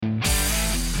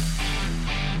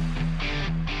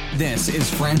This is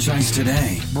Franchise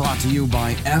Today, brought to you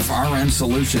by FRM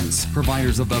Solutions,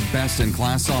 providers of the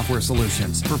best-in-class software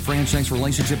solutions for franchise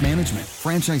relationship management.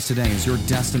 Franchise Today is your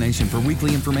destination for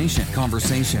weekly information,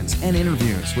 conversations, and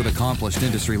interviews with accomplished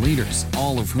industry leaders,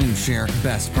 all of whom share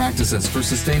best practices for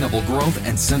sustainable growth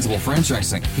and sensible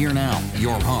franchising. Here now,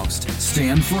 your host,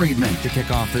 Stan Friedman, to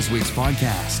kick off this week's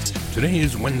podcast. Today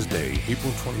is Wednesday,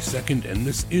 April 22nd, and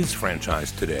this is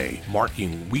Franchise Today,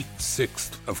 marking week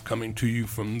 6 of coming to you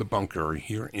from the bunker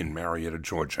here in Marietta,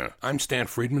 Georgia. I'm Stan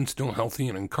Friedman, still healthy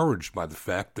and encouraged by the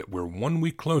fact that we're 1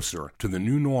 week closer to the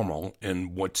new normal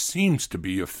and what seems to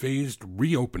be a phased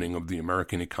reopening of the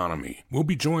American economy. We'll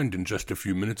be joined in just a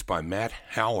few minutes by Matt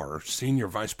Haller, Senior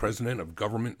Vice President of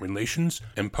Government Relations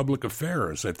and Public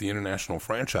Affairs at the International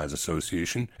Franchise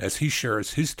Association, as he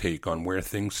shares his take on where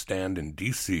things stand in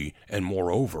D.C. and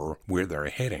moreover, where they're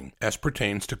heading, as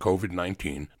pertains to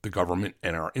COVID-19, the government,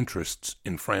 and our interests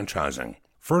in franchising.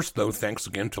 First, though, thanks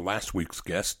again to last week's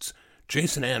guests,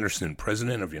 Jason Anderson,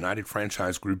 President of United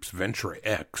Franchise Group's Venture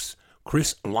X,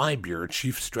 Chris Leibier,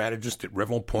 Chief Strategist at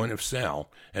Revel Point of Sale,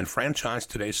 and Franchise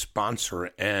Today's sponsor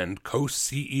and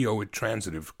co-CEO at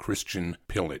Transitive, Christian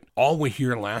Pillett. All were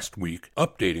here last week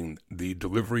updating the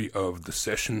delivery of the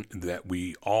session that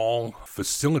we all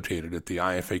facilitated at the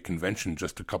IFA convention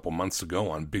just a couple months ago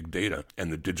on big data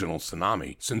and the digital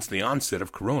tsunami, since the onset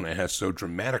of Corona has so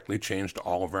dramatically changed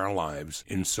all of our lives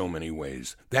in so many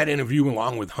ways. That interview,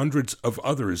 along with hundreds of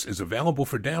others, is available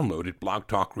for download at Blog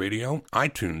Talk Radio,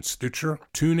 iTunes, Stitcher,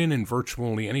 TuneIn, and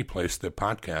virtually any place that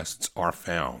podcasts are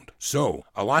found. So,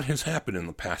 a lot has happened in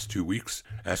the past 2 weeks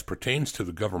as pertains to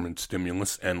the government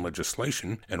stimulus and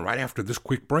legislation, and right after this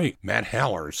quick break, Matt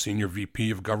Haller, Senior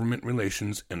VP of Government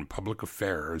Relations and Public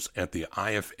Affairs at the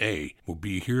IFA, will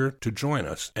be here to join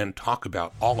us and talk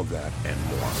about all of that and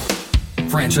more.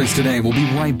 Franchise Today will be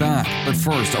right back, but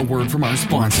first, a word from our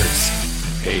sponsors.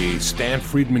 Hey, Stan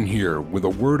Friedman here with a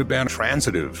word about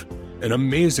Transitive, an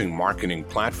amazing marketing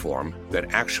platform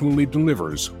that actually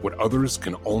delivers what others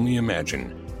can only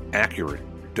imagine: accurate,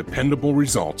 dependable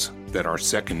results that are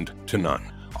second to none.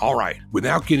 All right,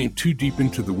 without getting too deep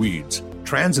into the weeds,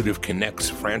 Transitive connects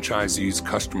franchisees'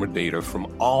 customer data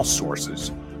from all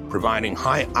sources, providing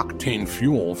high-octane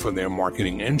fuel for their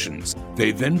marketing engines.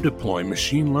 They then deploy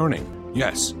machine learning,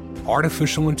 yes,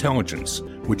 artificial intelligence,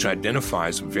 which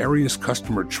identifies various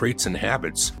customer traits and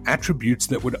habits, attributes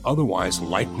that would otherwise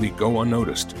likely go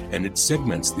unnoticed, and it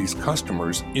segments these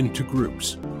customers into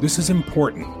groups. This is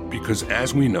important because,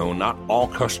 as we know, not all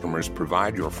customers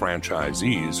provide your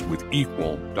franchisees with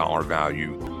equal dollar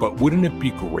value. But wouldn't it be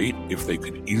great if they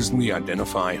could easily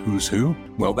identify who's who?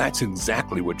 Well, that's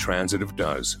exactly what Transitive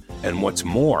does. And what's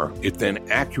more, it then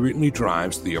accurately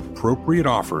drives the appropriate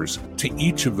offers to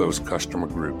each of those customer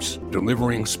groups,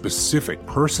 delivering specific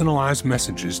personalized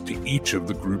messages to each of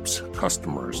the group's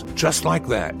customers. Just like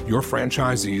that, your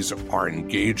franchisees are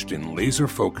engaged in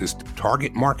laser-focused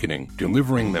target marketing,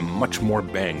 delivering them much more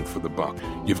bang for the buck.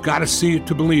 You've got to see it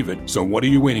to believe it, so what are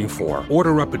you waiting for?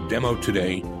 Order up a demo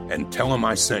today and tell them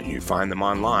I sent you. Find them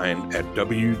online at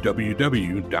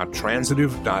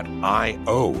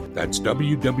www.transitive.io. That's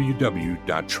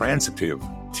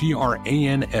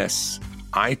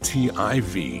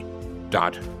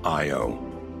www.transitive.io.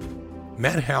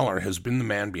 Matt Haller has been the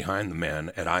man behind the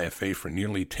man at IFA for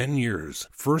nearly 10 years,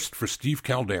 first for Steve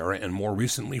Caldiera and more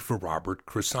recently for Robert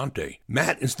Cresanti.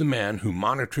 Matt is the man who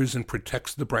monitors and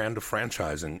protects the brand of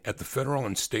franchising at the federal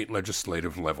and state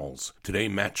legislative levels. Today,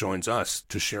 Matt joins us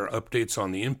to share updates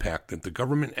on the impact that the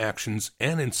government actions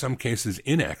and in some cases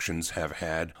inactions have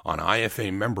had on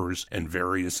IFA members and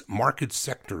various market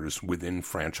sectors within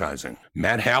franchising.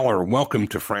 Matt Haller, welcome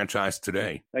to Franchise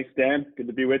Today. Thanks, Dan. Good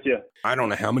to be with you. I don't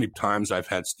know how many times I've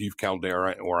had Steve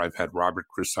Caldiera or I've had Robert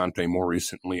Cresanti more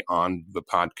recently on the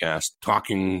podcast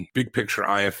talking big picture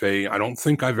IFA. I don't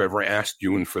think I've ever asked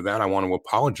you, and for that I want to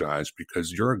apologize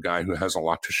because you're a guy who has a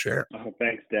lot to share. Oh,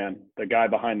 thanks, Dan. The guy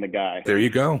behind the guy. There you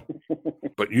go.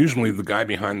 But usually the guy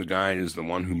behind the guy is the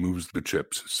one who moves the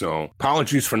chips. So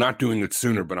apologies for not doing it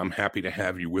sooner, but I'm happy to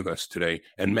have you with us today.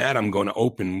 And Matt, I'm going to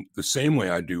open the same way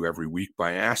I do every week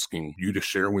by asking you to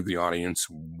share with the audience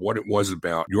what it was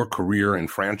about your career in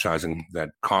franchising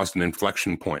that caused an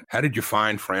inflection point. How did you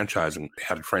find franchising?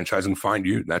 How did franchising find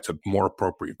you? That's a more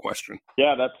appropriate question.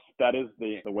 Yeah, that's that is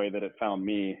the way that it found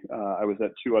me. I was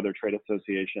at two other trade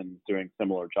associations doing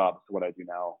similar jobs to what I do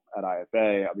now at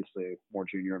IFA, obviously more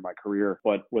junior in my career,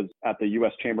 but was at the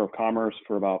U.S. Chamber of Commerce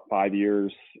for about 5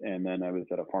 years. And then I was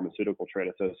at a pharmaceutical trade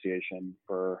association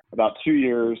for about 2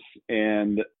 years.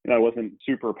 And I wasn't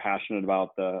super passionate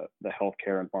about the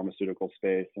healthcare and pharmaceutical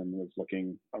space and was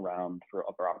looking around for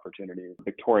other opportunities.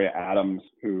 Victoria Adams,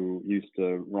 who used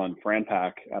to run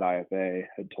FranPac at IFA,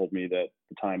 had told me that at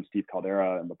the time Steve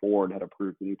Caldiera and the board had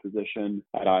approved a new position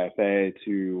at IFA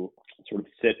to sort of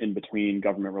sit in between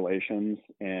government relations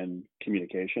and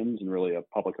communications and really a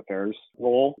public affairs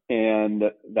role. And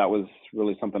that was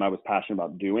really something I was passionate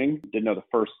about doing. Didn't know the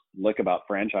first lick about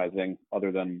franchising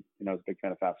other than, I was a big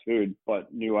fan of fast food,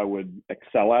 but knew I would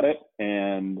excel at it.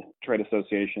 And trade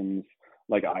associations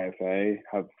like IFA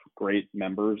have great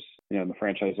members, in the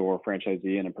franchisor,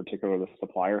 franchisee, and in particular the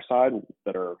supplier side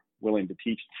that are willing to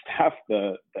teach staff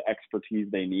the expertise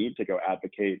they need to go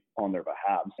advocate on their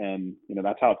behalf. And,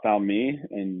 that's how it found me.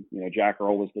 And, Jack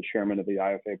Earl was the chairman of the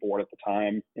IFA board at the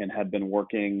time and had been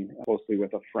working closely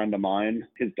with a friend of mine.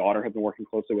 His daughter had been working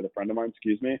closely with a friend of mine,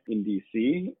 in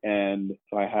DC. And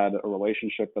so I had a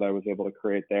relationship that I was able to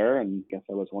create there. And I guess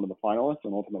I was one of the finalists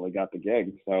and ultimately got the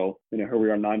gig. So, here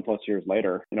we are 9+ years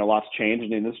later. Lots changed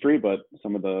in the industry, but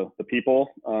some of the people,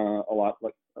 a lot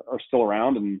are still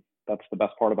around. And that's the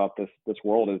best part about this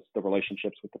world is the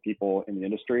relationships with the people in the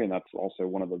industry. And that's also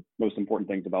one of the most important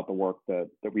things about the work that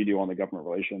we do on the government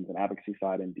relations and advocacy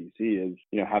side in DC is,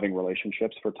 having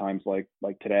relationships for times like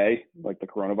today, like the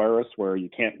coronavirus, where you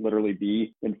can't literally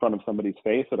be in front of somebody's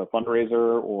face at a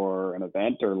fundraiser or an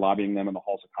event or lobbying them in the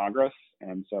halls of Congress.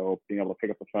 And so being able to pick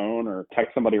up the phone or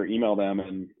text somebody or email them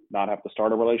and not have to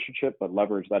start a relationship, but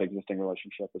leverage that existing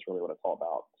relationship is really what it's all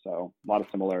about. So a lot of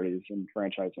similarities in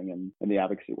franchising and in the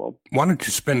advocacy world. Why don't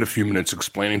you spend a few minutes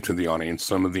explaining to the audience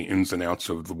some of the ins and outs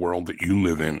of the world that you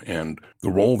live in and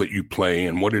the role that you play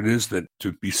and what it is that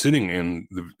to be sitting in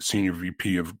the Senior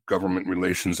VP of Government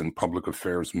Relations and Public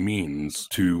Affairs means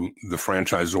to the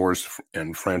franchisors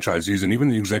and franchisees and even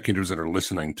the executives that are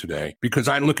listening today. Because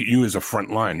I look at you as a front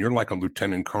line. You're like a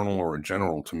lieutenant colonel or a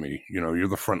general to me. You're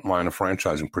the front line of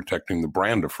franchising, protecting the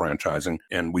brand of franchising.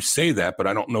 And we say that, but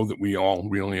I don't know that we all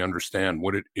really understand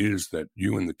what it is that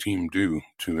you and the team do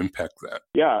to impact that.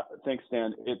 Yeah, thanks,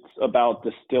 Dan. It's about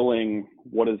distilling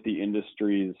what is the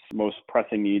industry's most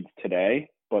pressing needs today,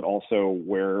 but also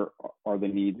where are the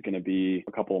needs going to be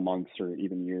a couple of months or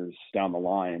even years down the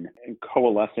line, and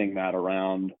coalescing that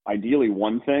around ideally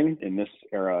one thing. In this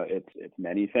era, it's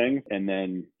many things, and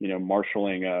then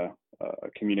marshaling a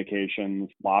communications,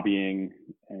 lobbying,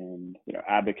 and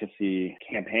advocacy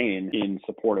campaign in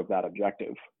support of that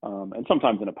objective, and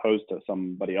sometimes in opposed to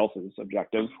somebody else's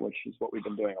objective, which is what we've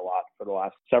been doing a lot for the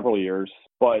last several years.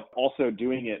 But also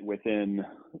doing it within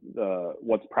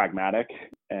what's pragmatic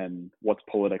and what's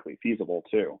politically feasible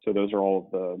too. So those are all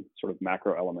of the sort of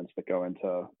macro elements that go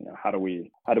into how do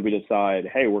we decide,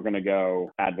 hey, we're going to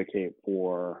go advocate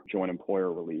for joint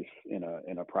employer relief in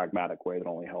a pragmatic way that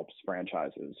only helps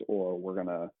franchises, or we're going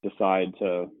to decide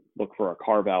to look for a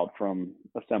carve out from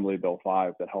Assembly Bill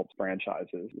 5 that helps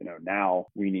franchises. Now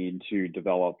we need to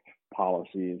develop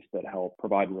policies that help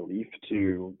provide relief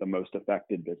to the most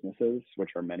affected businesses, which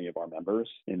are many of our members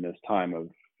in this time of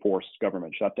forced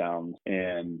government shutdowns,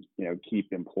 and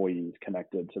keep employees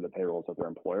connected to the payrolls of their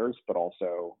employers, but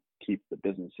also keep the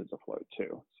businesses afloat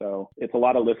too. So it's a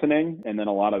lot of listening, and then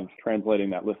a lot of translating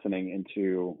that listening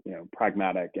into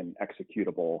pragmatic and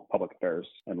executable public affairs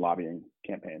and lobbying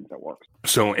campaigns that work.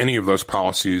 So any of those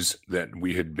policies that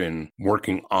we had been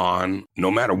working on, no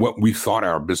matter what we thought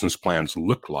our business plans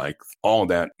looked like, all of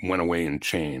that went away and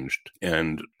changed.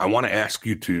 And I want to ask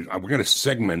you we're going to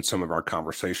segment some of our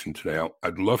conversation today.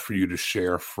 I'd love for you to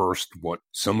share first what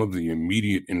some of the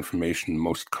immediate information,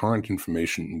 most current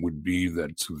information would be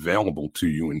that's available to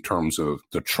you in terms of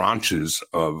the tranches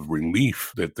of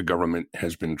relief that the government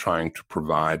has been trying to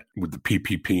provide with the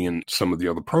PPP and some of the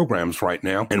other programs right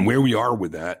now, and where we are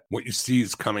with that. What you see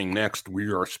is coming next.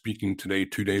 We are speaking today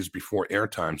 2 days before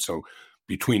airtime, so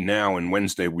between now and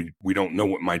Wednesday, we don't know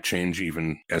what might change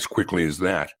even as quickly as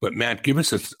that. But Matt, give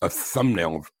us a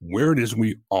thumbnail of where it is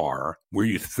we are, where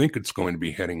you think it's going to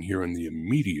be heading here in the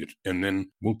immediate, and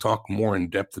then we'll talk more in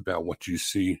depth about what you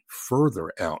see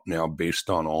further out now based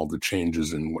on all the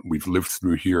changes and what we've lived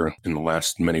through here in the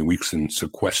last many weeks in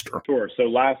sequester. Sure. So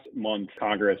last month,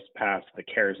 Congress passed the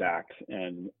CARES Act,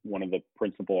 and one of the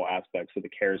principal aspects of the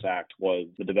CARES Act was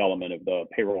the development of the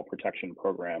Payroll Protection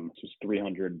Program, which is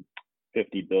 $300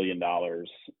 billion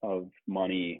of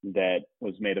money that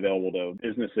was made available to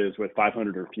businesses with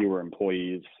 500 or fewer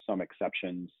employees, some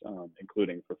exceptions,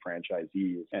 including for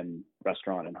franchisees and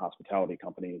restaurant and hospitality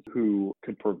companies who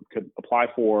could apply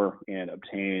for and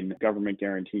obtain government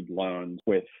guaranteed loans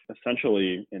with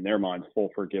essentially, in their minds, full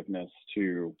forgiveness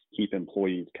to keep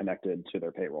employees connected to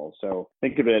their payroll. So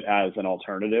think of it as an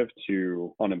alternative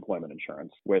to unemployment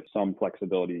insurance with some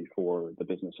flexibility for the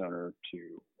business owner to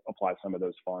apply some of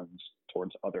those funds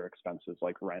towards other expenses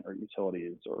like rent or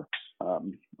utilities or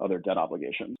other debt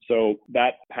obligations. So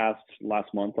that passed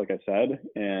last month, like I said,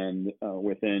 and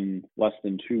within less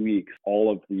than 2 weeks,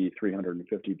 all of the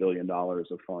 $350 billion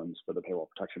of funds for the payroll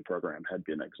protection program had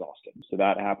been exhausted. So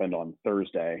that happened on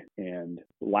Thursday. And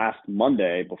last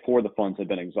Monday, before the funds had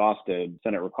been exhausted,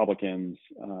 Senate Republicans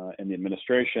and the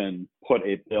administration put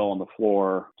a bill on the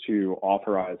floor to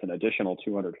authorize an additional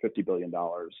 $250 billion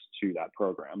to that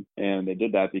program. And they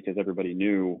did that because everybody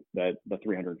knew that the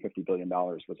 $350 billion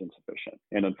was insufficient.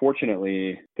 And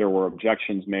unfortunately, there were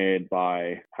objections made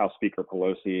by House Speaker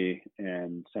Pelosi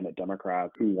and Senate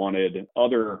Democrats who wanted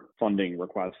other funding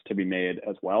requests to be made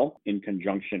as well in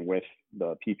conjunction with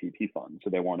the PPP fund. So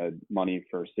they wanted money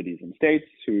for cities and states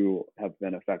who have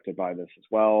been affected by this as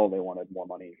well. They wanted more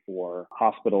money for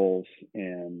hospitals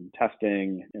and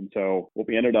testing. And so what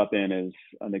we ended up in is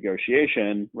a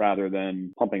negotiation rather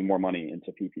than pumping more money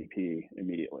into PPP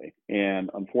immediately. And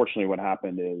unfortunately, what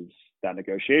happened is that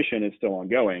negotiation is still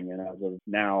ongoing. And as of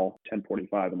now,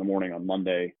 10:45 in the morning on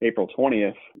Monday, April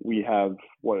 20th, we have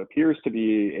what appears to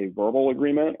be a verbal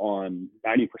agreement on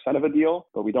 90% of a deal,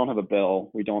 but we don't have a bill.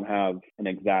 We don't have an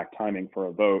exact timing for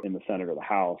a vote in the Senate or the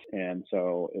House. And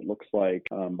so it looks like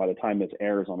by the time this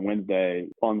airs on Wednesday,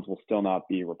 funds will still not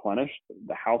be replenished.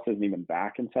 The House isn't even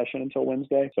back in session until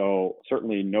Wednesday. So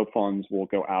certainly no funds will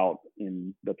go out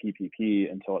in the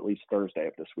PPP until at least Thursday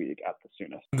of this week at the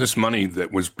soonest. This money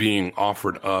that was being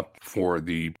offered up for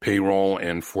the payroll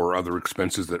and for other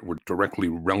expenses that were directly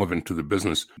relevant to the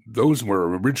business, those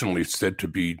were originally said to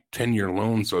be 10-year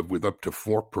loans with up to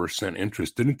 4%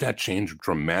 interest. Didn't that change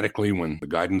dramatically when the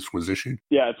guidance was issued?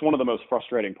 Yeah, it's one of the most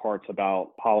frustrating parts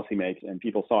about policymaking, and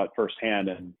people saw it firsthand.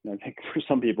 And I think for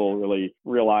some people really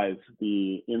realize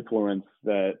the influence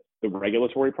that the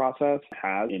regulatory process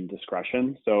has in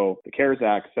discretion. So the CARES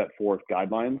Act set forth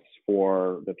guidelines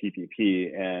for the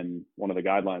PPP, and one of the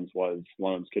guidelines was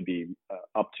loans could be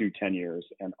up to 10 years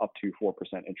and up to 4%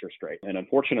 interest rate. And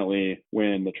unfortunately,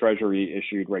 when the Treasury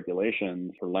issued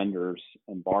regulations for lenders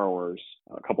and borrowers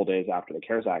a couple days after the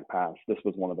CARES Act passed, this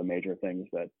was one of the major things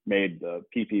that made the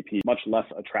PPP much less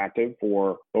attractive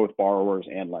for both borrowers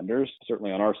and lenders.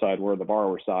 Certainly on our side, we're the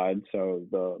borrower side. So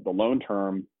the loan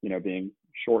term, being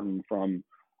shortened from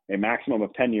a maximum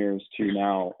of 10 years to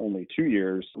now only 2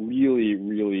 years,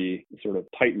 really sort of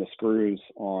tighten the screws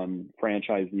on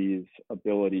franchisees'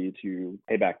 ability to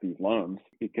pay back these loans,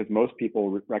 because most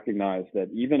people recognize that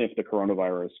even if the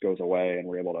coronavirus goes away and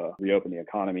we're able to reopen the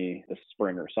economy this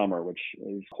spring or summer, which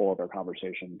is a whole other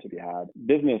conversation to be had,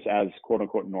 business as quote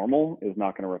unquote normal is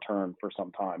not going to return for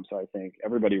some time. So I think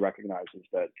everybody recognizes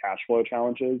that cash flow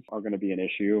challenges are going to be an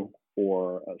issue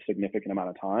for a significant amount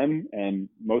of time. And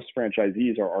most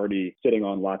franchisees are already sitting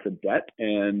on lots of debt.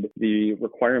 And the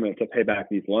requirement to pay back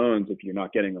these loans, if you're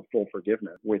not getting a full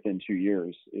forgiveness within 2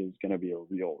 years, is going to be a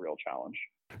real challenge.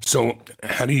 So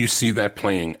how do you see that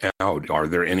playing out? Are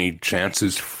there any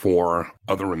chances for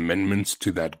other amendments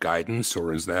to that guidance,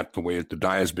 or is that the way the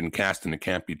die has been cast and it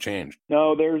can't be changed?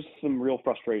 No, there's some real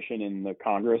frustration in the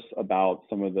Congress about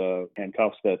some of the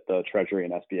handcuffs that the Treasury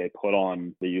and SBA put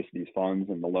on the use of these funds,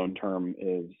 and the loan term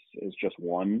is just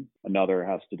one. Another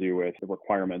has to do with the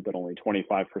requirement that only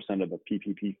 25% of the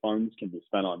PPP funds can be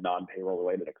spent on non-payroll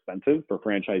related expenses. For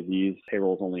franchisees,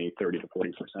 payroll is only 30 to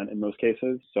 40% in most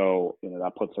cases. So,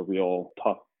 that puts a real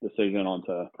tough decision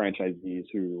onto franchisees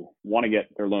who want to get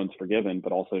their loans forgiven,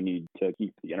 but also need to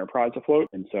keep the enterprise afloat.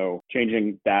 And so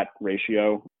changing that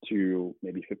ratio to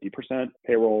maybe 50%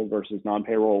 payroll versus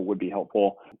non-payroll would be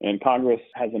helpful. And Congress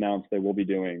has announced they will be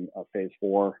doing a phase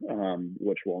 4,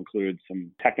 which will include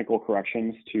some technical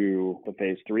corrections to the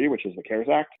phase 3, which is the CARES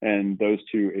Act. And those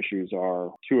two issues are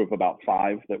 2 of about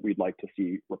 5 that we'd like to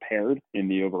see repaired in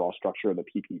the overall structure of the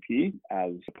PPP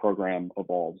as the program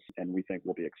evolves, and we think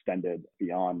will be extended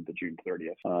beyond the June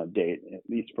 30th date, at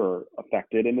least for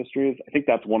affected industries. I think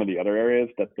that's one of the other areas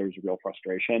that there's real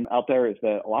frustration out there, is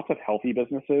that lots of healthy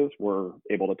businesses were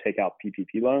able to take out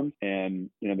PPP loans. And,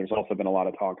 there's also been a lot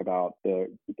of talk about the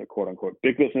quote unquote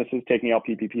big businesses taking out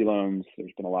PPP loans.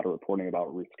 There's been a lot of reporting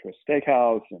about Ruth's Chris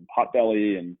Steakhouse and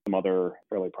Potbelly and some other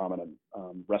fairly prominent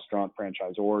restaurant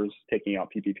franchisors taking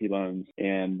out PPP loans.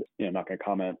 And, not going to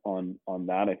comment on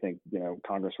that. I think,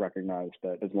 Congress recognized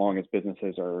that as long as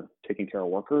businesses are taking care of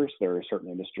workers, there are certain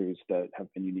industries that have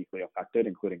been uniquely affected,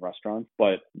 including restaurants.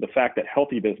 But the fact that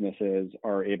healthy businesses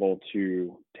are able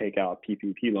to take out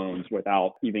PPP loans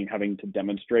without even having to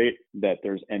demonstrate that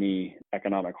there's any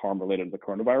economic harm related to the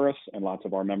coronavirus, and lots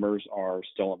of our members are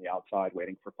still on the outside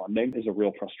waiting for funding, is a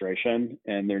real frustration.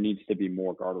 And there needs to be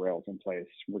more guardrails in place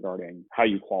regarding how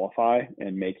you qualify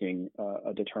and making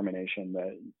a determination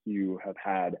that you have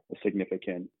had a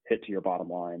significant hit to your bottom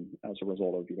line as a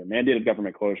result of either mandated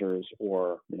government closures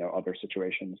or, other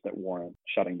situations that warrant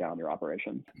shutting down your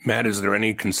operations. Matt, is there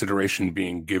any consideration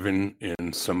being given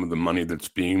in some of the money that's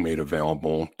being made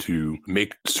available to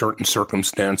make certain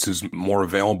circumstances more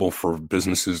available for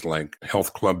businesses like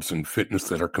health clubs and fitness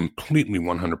that are completely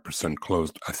 100%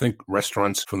 closed? I think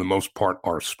restaurants, for the most part,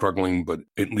 are struggling, but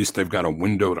at least they've got a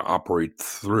window to operate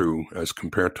through as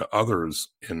compared to others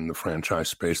in the franchise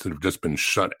space that have just been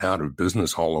shut out of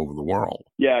business all over the world.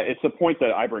 Yeah, it's a point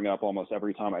that I bring up almost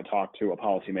every time I talk to a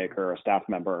policymaker or a staff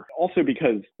member. Also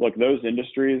because, look, those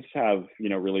industries have,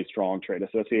 really strong trade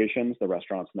associations, the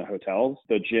restaurants and the hotels,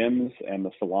 the gyms and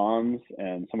the salons,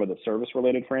 and some of the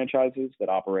service-related franchises that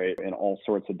operate in all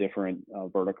sorts of different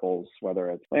verticals,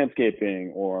 whether it's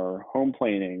landscaping or home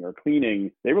planing or cleaning.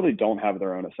 They really don't have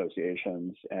their own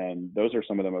associations, and those are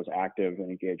some of the most active and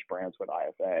engaged brands with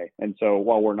IFA. And so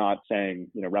while we're not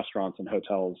saying, restaurants and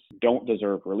hotels don't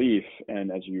deserve relief,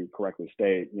 and as you correctly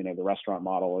state, the restaurant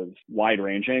model is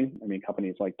wide-ranging. I mean,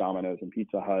 companies like Domino's and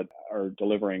Pizza Hut are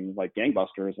delivering like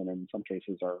gangbusters, and in some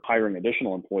cases are hiring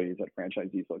additional employees at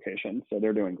franchisees' locations. So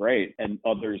they're doing great. And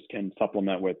others can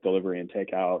supplement with delivery and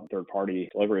takeout, third-party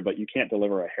delivery, but you can't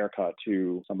deliver a haircut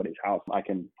to somebody's house. I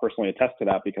can personally attest to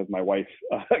that because my wife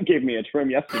gave me a trim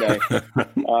yesterday.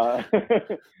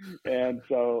 And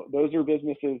so those are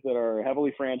businesses that are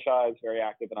heavily franchised, very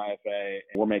active in IFA.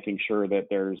 And we're making sure that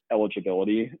there's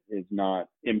eligibility is not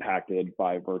impacted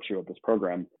by virtue of this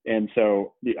program. And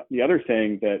so the other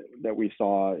thing that we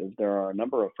saw is there are a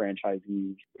number of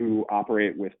franchisees who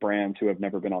operate with brands who have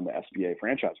never been on the SBA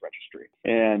franchise registry.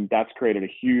 And that's created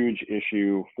a huge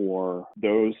issue for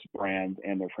those brands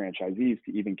and their franchisees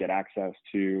to even get access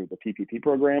to the PPP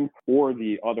program or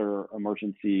the other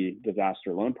emergency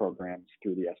disaster loan programs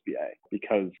through the SBA,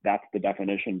 because that's the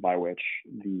definition by which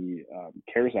the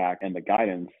CARES Act and the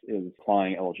guidance is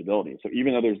applying eligibility. So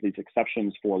even though there's these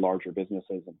exceptions for larger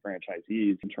businesses and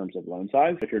franchisees in terms of loan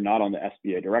size, if you're not on the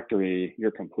SBA directory,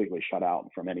 you're completely shut out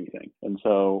from anything. And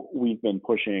so we've been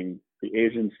pushing the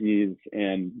agencies,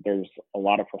 and there's a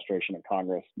lot of frustration in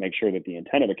Congress, make sure that the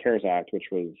intent of the CARES Act, which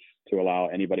was to allow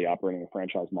anybody operating a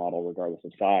franchise model, regardless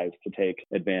of size, to take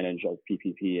advantage of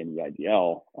PPP and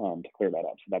EIDL to clear that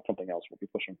up. So that's something else we'll be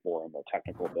pushing for in the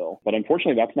technical bill. But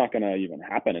unfortunately, that's not going to even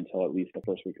happen until at least the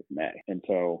first week of May. And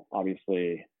so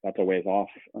obviously that's a ways off,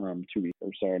 2 weeks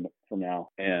or so from now,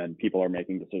 and people are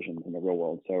making decisions in the real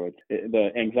world. So the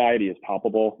anxiety is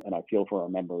palpable, and I feel for our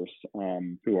members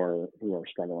who are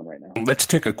struggling right now. Let's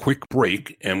take a quick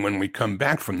break, and when we come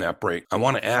back from that break, I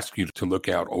want to ask you to look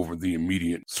out over the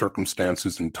immediate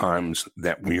circumstances and times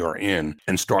that we are in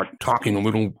and start talking a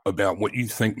little about what you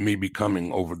think may be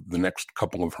coming over the next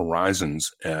couple of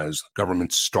horizons as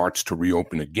government starts to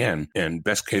reopen again. And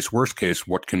best case, worst case,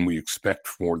 what can we expect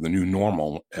for the new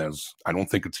normal, as I don't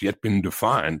think it's yet been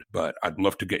defined, but I'd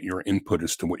love to get your input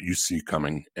as to what you see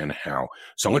coming and how.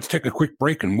 So let's take a quick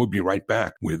break, and we'll be right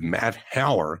back with Matt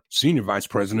Haller, Senior Vice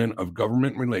President of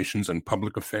Government Relations and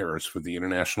Public Affairs for the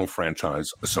International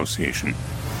Franchise Association.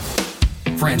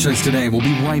 Franchise Today will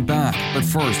be right back, but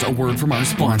first, a word from our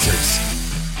sponsors.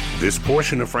 This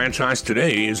portion of Franchise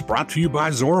Today is brought to you by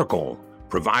Zoracle,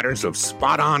 providers of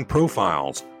spot-on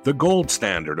profiles, the gold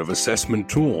standard of assessment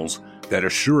tools that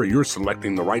assure you're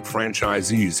selecting the right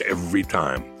franchisees every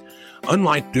time.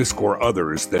 Unlike DISC or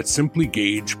others that simply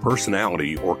gauge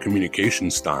personality or communication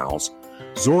styles,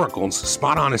 Zoracle's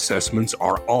spot-on assessments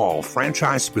are all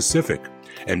franchise-specific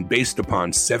and based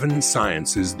upon 7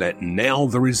 sciences that nail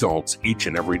the results each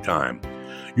and every time.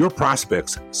 Your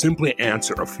prospects simply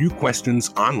answer a few questions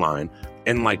online,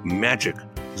 and like magic,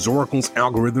 Zoracle's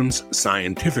algorithms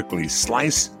scientifically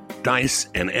slice, dice,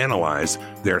 and analyze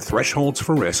their thresholds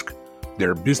for risk,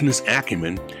 their business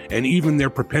acumen, and even their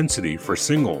propensity for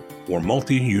single or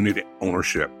multi-unit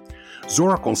ownership.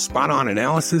 Zoracle's spot-on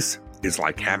analysis is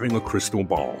like having a crystal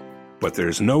ball, but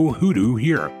there's no hoodoo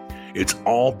here. It's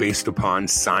all based upon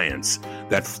science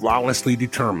that flawlessly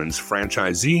determines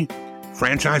franchisee,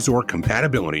 franchisor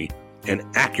compatibility, and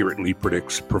accurately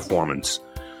predicts performance.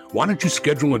 Why don't you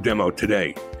schedule a demo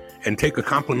today and take a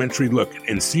complimentary look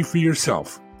and see for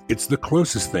yourself. It's the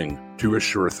closest thing to a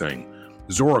sure thing.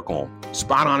 Zoracle,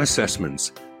 spot-on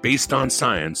assessments based on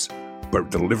science, but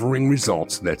delivering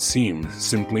results that seem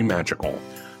simply magical.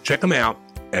 Check them out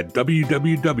at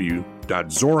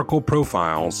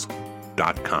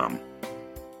www.zoracleprofiles.com.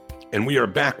 And we are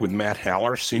back with Matt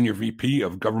Haller, Senior VP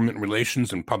of Government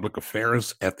Relations and Public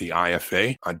Affairs at the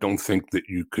IFA. I don't think that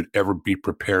you could ever be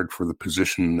prepared for the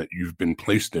position that you've been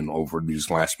placed in over these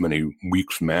last many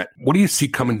weeks, Matt. What do you see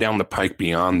coming down the pike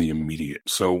beyond the immediate?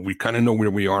 So we kind of know where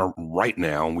we are right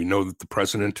now. We know that the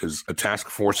president has a task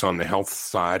force on the health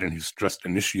side, and he's just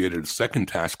initiated a second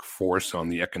task force on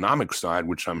the economic side,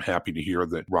 which I'm happy to hear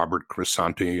that Robert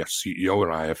Cresanti, CEO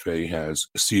at IFA, has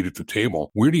a seat at the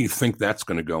table. Where do you think that's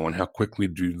going to go, and how quickly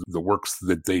do the works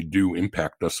that they do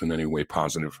impact us in any way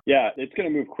positive? Yeah, it's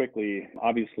going to move quickly.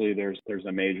 Obviously, there's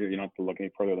a major, you don't have to look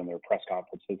any further than their press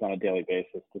conferences on a daily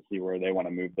basis to see where they want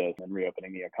to move this and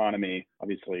reopening the economy.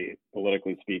 Obviously,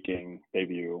 politically speaking, they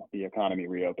view the economy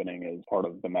reopening as part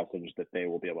of the message that they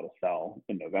will be able to sell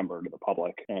in November to the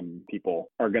public. And people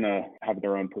are going to have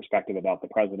their own perspective about the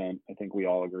president. I think we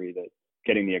all agree that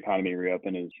getting the economy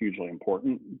reopened is hugely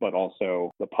important, but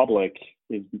also the public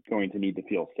is going to need to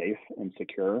feel safe and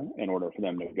secure in order for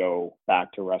them to go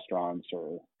back to restaurants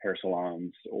or hair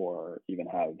salons, or even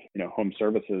have, home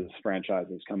services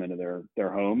franchises come into their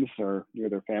homes or near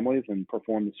their families and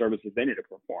perform the services they need to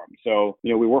perform. So,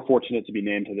 we were fortunate to be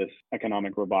named to this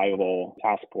economic revival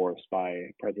task force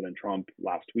by President Trump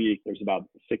last week. There's about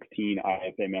 16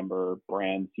 IFA member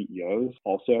brand CEOs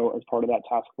also as part of that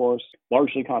task force,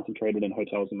 largely concentrated in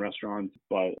hotels and restaurants,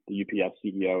 but the UPS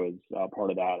CEO is part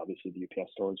of that. Obviously, the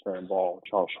UPS store is very involved.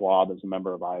 Charles Schwab is a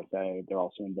member of IFA. They're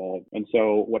also involved. And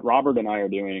so what Robert and I are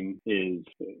doing is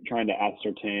trying to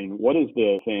ascertain what is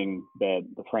the thing that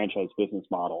the franchise business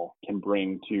model can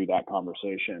bring to that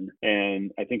conversation.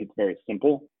 And I think it's very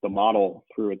simple. The model,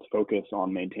 through its focus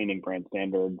on maintaining brand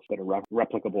standards that are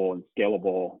replicable and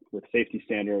scalable with safety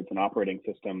standards and operating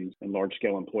systems and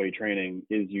large-scale employee training,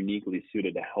 is uniquely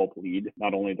suited to help lead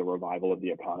not only the revival of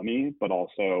the economy, but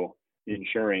also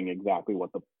ensuring exactly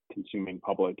what the consuming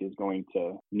public is going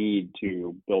to need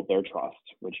to build their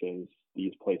trust, which is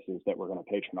these places that we're going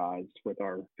to patronize with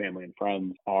our family and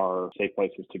friends are safe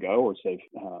places to go, or safe,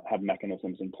 have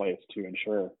mechanisms in place to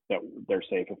ensure that they're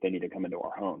safe if they need to come into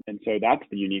our home. And so that's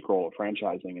the unique role of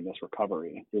franchising in this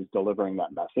recovery, is delivering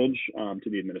that message to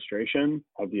the administration,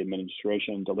 have the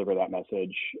administration deliver that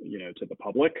message, to the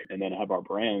public, and then have our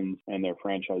brands and their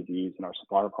franchisees and our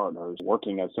supplier partners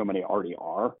working, as so many already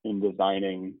are, in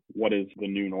designing what is the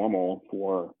new normal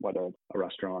for whether it's a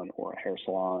restaurant or a hair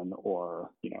salon or,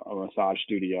 a massage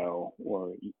studio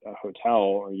or a hotel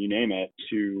or you name it,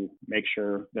 to make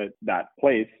sure that that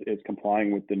place is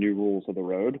complying with the new rules of the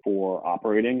road for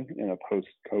operating in a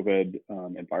post-COVID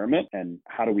environment. And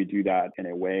how do we do that in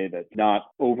a way that's not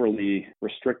overly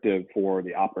restrictive for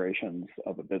the operations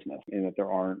of a business, and that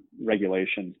there aren't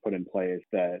regulations put in place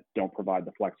that don't provide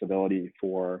the flexibility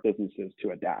for businesses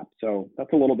to adapt. So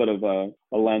that's a little bit of a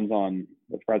lens on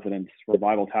the President's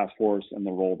Revival Task Force and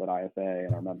the role that IFA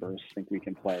and our members think we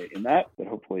can play in that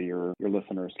hopefully your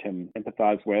listeners can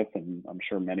empathize with. And I'm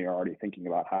sure many are already thinking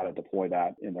about how to deploy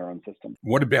that in their own system.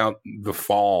 What about the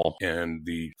fall and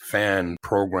the fan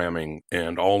programming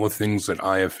and all the things that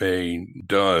IFA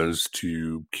does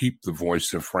to keep the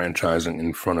voice of franchising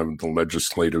in front of the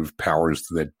legislative powers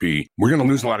that be? We're going to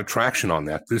lose a lot of traction on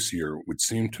that this year, it would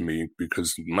seem to me,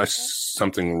 because unless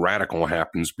something radical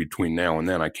happens between now and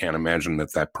then, I can't imagine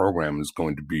that program is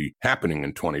going to be happening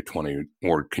in 2020.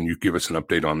 Or can you give us an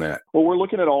update on that? Well, we're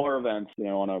looking at all our events,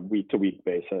 on a week-to-week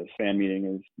basis. Fan meeting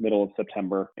is middle of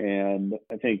September. And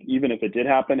I think even if it did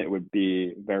happen, it would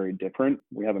be very different.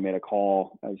 We haven't made a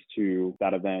call as to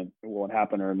that event will it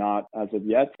happen or not as of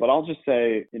yet. But I'll just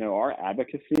say, our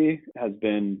advocacy has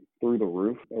been through the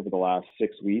roof over the last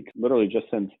 6 weeks, literally just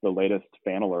since the latest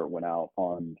fan alert went out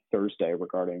on Thursday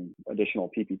regarding additional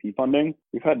PPP funding.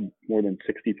 We've had more than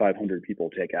 6,500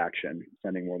 people take action,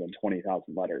 sending more than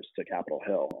 20,000 letters to Capitol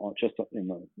Hill just in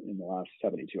the last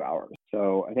 72 hours.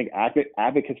 So I think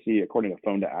advocacy, according to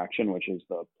Phone to Action, which is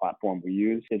the platform we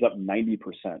use, is up 90%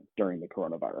 during the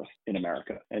coronavirus in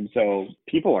America. And so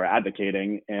people are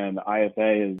advocating, and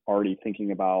IFA is already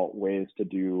thinking about ways to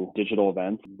do digital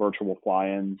events. Virtual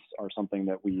fly-ins are something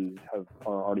that we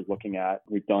are already looking at.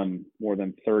 We've done more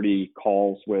than 30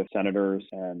 calls with senators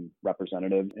and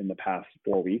representatives in the past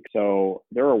 4 weeks. So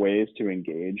there are ways to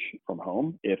engage from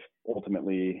home if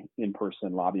ultimately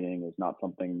in-person lobbying is not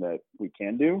something that we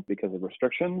can do because of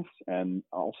restrictions. And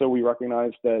also we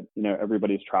recognize that,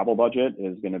 everybody's travel budget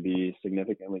is going to be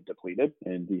significantly depleted,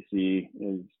 and DC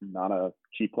is not a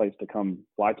cheap place to come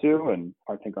fly to. And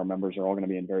I think our members are all going to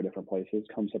be in very different places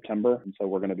come September. And so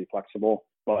we're going to be flexible.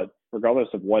 But regardless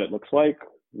of what it looks like,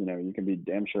 you can be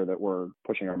damn sure that we're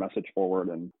pushing our message forward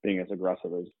and being as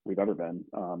aggressive as we've ever been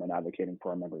and advocating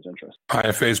for our members' interests.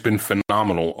 IFA has been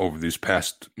phenomenal over these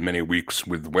past many weeks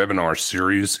with webinar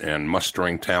series and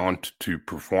mustering talent to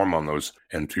perform on those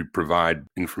and to provide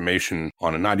information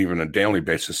on not even a daily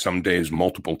basis, some days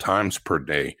multiple times per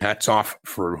day. Hats off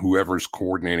for whoever's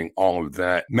coordinating all of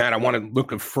that. Matt, I want to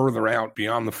look further out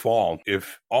beyond the fall.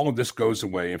 If all of this goes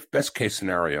away, if best case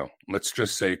scenario, let's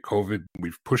just say COVID,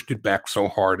 we've pushed it back so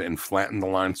hard and flattened the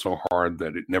line so hard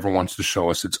that it never wants to show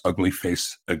us its ugly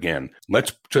face again.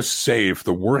 Let's just say if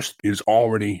the worst is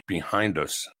already behind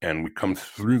us and we come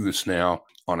through this now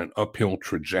on an uphill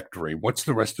trajectory, what's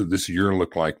the rest of this year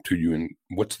look like to you? And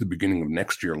what's the beginning of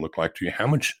next year look like to you? How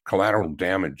much collateral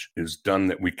damage is done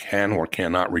that we can or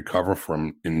cannot recover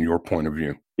from in your point of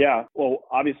view? Yeah, well,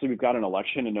 obviously we've got an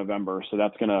election in November, so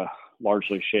that's going to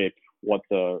largely shape what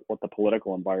the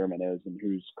political environment is and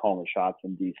who's calling the shots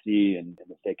in DC and in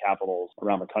the state capitals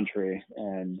around the country.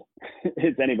 And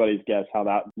it's anybody's guess how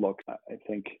that looks. I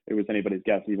think it was anybody's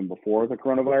guess even before the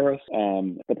coronavirus.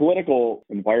 The political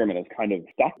environment is kind of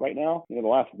stuck right now. The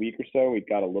last week or so, we've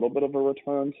got a little bit of a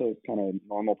return to kind of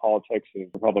normal politics of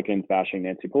Republicans bashing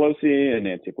Nancy Pelosi and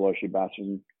Nancy Pelosi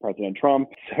bashing President Trump.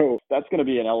 So that's going to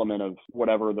be an element of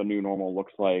whatever the new normal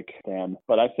looks like, Dan.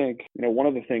 But I think, one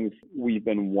of the things we've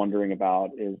been wondering about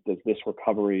is, does this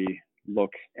recovery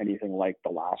look anything like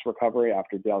the last recovery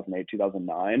after 2008,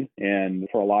 2009? And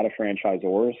for a lot of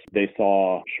franchisors, they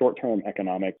saw short-term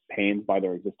economic pains by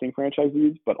their existing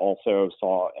franchisees, but also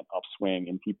saw an upswing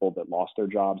in people that lost their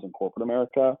jobs in corporate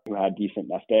America who had decent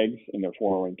nest eggs in their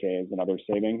 401ks and other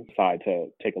savings, decide to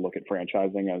take a look at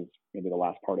franchising as maybe the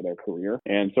last part of their career.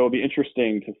 And so it'll be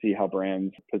interesting to see how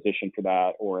brands position for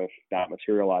that, or if that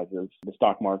materializes. The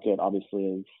stock market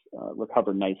obviously has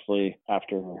recovered nicely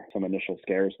after some initial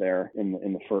scares there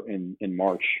in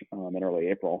March and early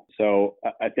April. So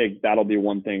I think that'll be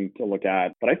one thing to look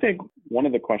at. But I think one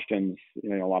of the questions,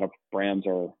 a lot of brands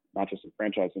are, not just in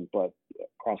franchising, but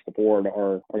across the board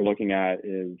are looking at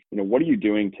is, what are you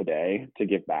doing today to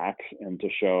give back and to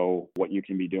show what you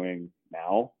can be doing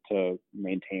now to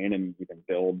maintain and even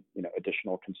build,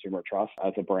 additional consumer trust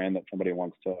as a brand that somebody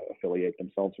wants to affiliate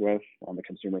themselves with on the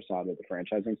consumer side or the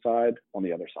franchising side on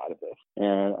the other side of this.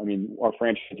 And our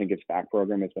Franchising Gets Back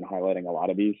program has been highlighting a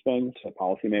lot of these things to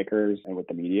policymakers and with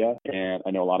the media. And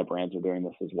I know a lot of brands are doing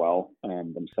this as well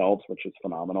themselves, which is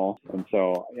phenomenal. And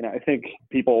so, I think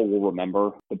people will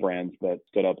remember the brands that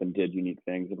stood up and did unique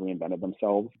things and reinvented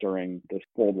themselves during this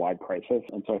worldwide crisis.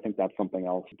 And so I think that's something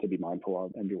else to be mindful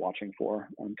of and be watching for,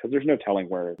 because there's no telling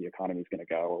where the economy is going to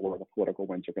go or where the political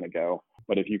winds are going to go.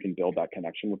 But if you can build that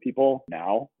connection with people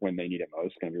now when they need it most,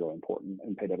 it's going to be really important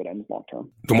and pay dividends long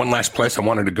term. The one last place I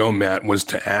wanted to go, Matt, was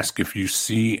to ask if you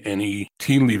see any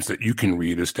tea leaves that you can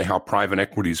read as to how private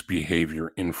equity's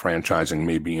behavior in franchising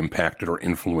may be impacted or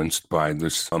influenced by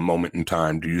this moment in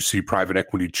time. Do you see private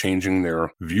equity changing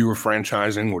their view of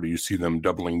franchising, or do you see them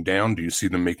doubling down? Do you see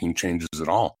them making changes at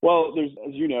all? Well,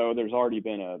 there's already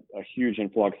been a huge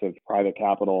influx of private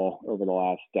capital over the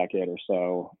last decade or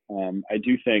so. I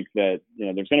do think that,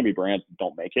 there's going to be brands that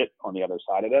don't make it on the other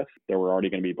side of this. There were already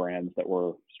going to be brands that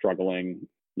were struggling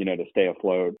to stay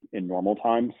afloat in normal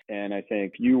times. And I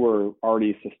think you were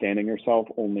already sustaining yourself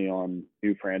only on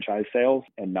new franchise sales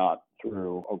and not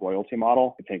through a royalty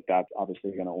model. I think that's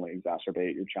obviously going to only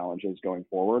exacerbate your challenges going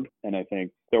forward. And I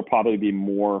think there'll probably be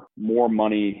more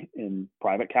money in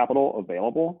private capital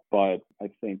available. But I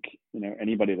think,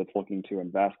 anybody that's looking to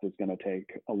invest is going to take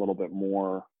a little bit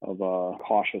more of a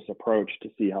cautious approach to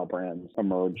see how brands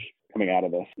emerge coming out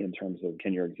of this in terms of,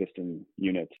 can your existing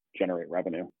units generate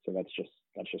revenue? So that's just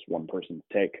one person's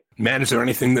take. Matt, is there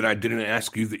anything that I didn't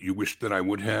ask you that you wish that I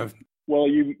would have? Well,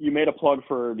 you made a plug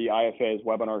for the IFA's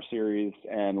webinar series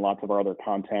and lots of our other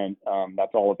content.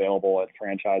 That's all available at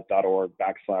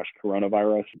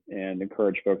franchise.org/coronavirus, and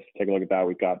encourage folks to take a look at that.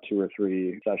 We've got 2 or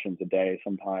 3 sessions a day,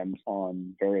 sometimes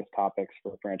on various topics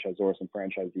for franchisors and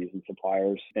franchisees and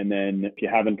suppliers. And then if you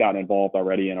haven't gotten involved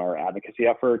already in our advocacy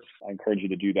efforts, I encourage you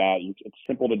to do that. It's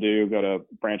simple to do. Go to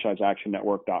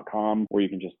franchiseactionnetwork.com, or you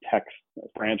can just text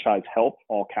franchise help,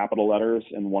 all capital letters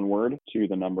in one word, to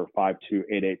the number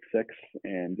 52886.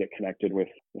 and get connected with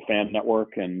the FAN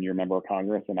network and your member of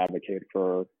Congress and advocate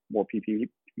for more PPP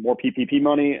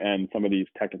money and some of these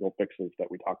technical fixes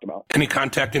that we talked about. Any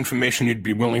contact information you'd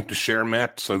be willing to share,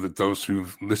 Matt, so that those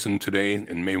who've listened today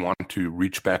and may want to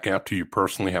reach back out to you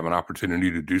personally have an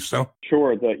opportunity to do so?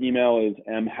 Sure. The email is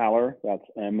mhaller, that's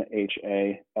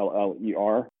MHALLER,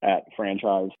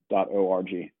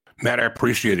 @franchise.org. Matt, I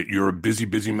appreciate it. You're a busy,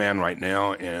 busy man right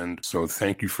now, and so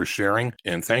thank you for sharing,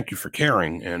 and thank you for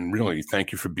caring, and really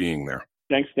thank you for being there.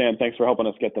 Thanks, Dan. Thanks for helping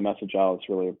us get the message out. It's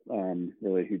really,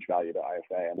 really a huge value to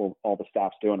IFA and what all the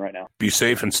staff's doing right now. Be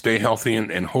safe and stay healthy,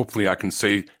 and hopefully I can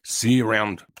say see you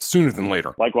around sooner than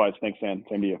later. Likewise. Thanks, Dan.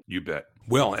 Same to you. You bet.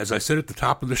 Well, as I said at the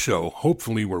top of the show,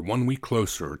 hopefully we're 1 week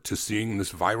closer to seeing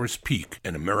this virus peak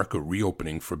and America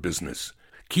reopening for business.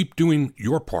 Keep doing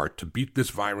your part to beat this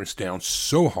virus down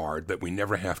so hard that we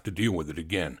never have to deal with it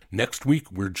again. Next week,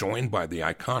 we're joined by the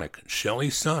iconic Shelley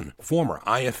Sun, former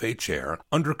IFA chair,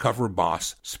 undercover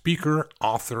boss, speaker,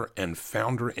 author, and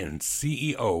founder and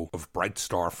CEO of Bright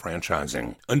Star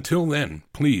Franchising. Until then,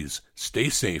 please stay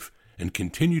safe and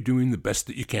continue doing the best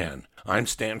that you can. I'm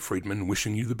Stan Friedman,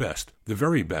 wishing you the best, the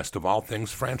very best of all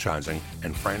things franchising,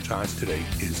 and Franchise Today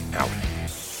is out.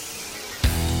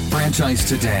 Franchise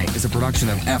Today is a production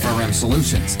of FRM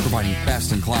Solutions, providing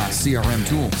best-in-class CRM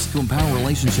tools to empower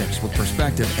relationships with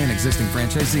prospective and existing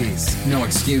franchisees. No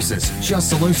excuses, just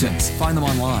solutions. Find them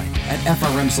online at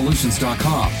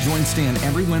frmsolutions.com. Join Stan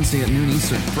every Wednesday at noon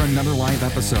Eastern for another live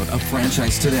episode of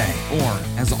Franchise Today. Or,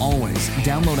 as always,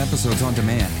 download episodes on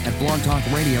demand at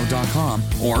blogtalkradio.com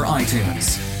or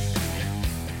iTunes.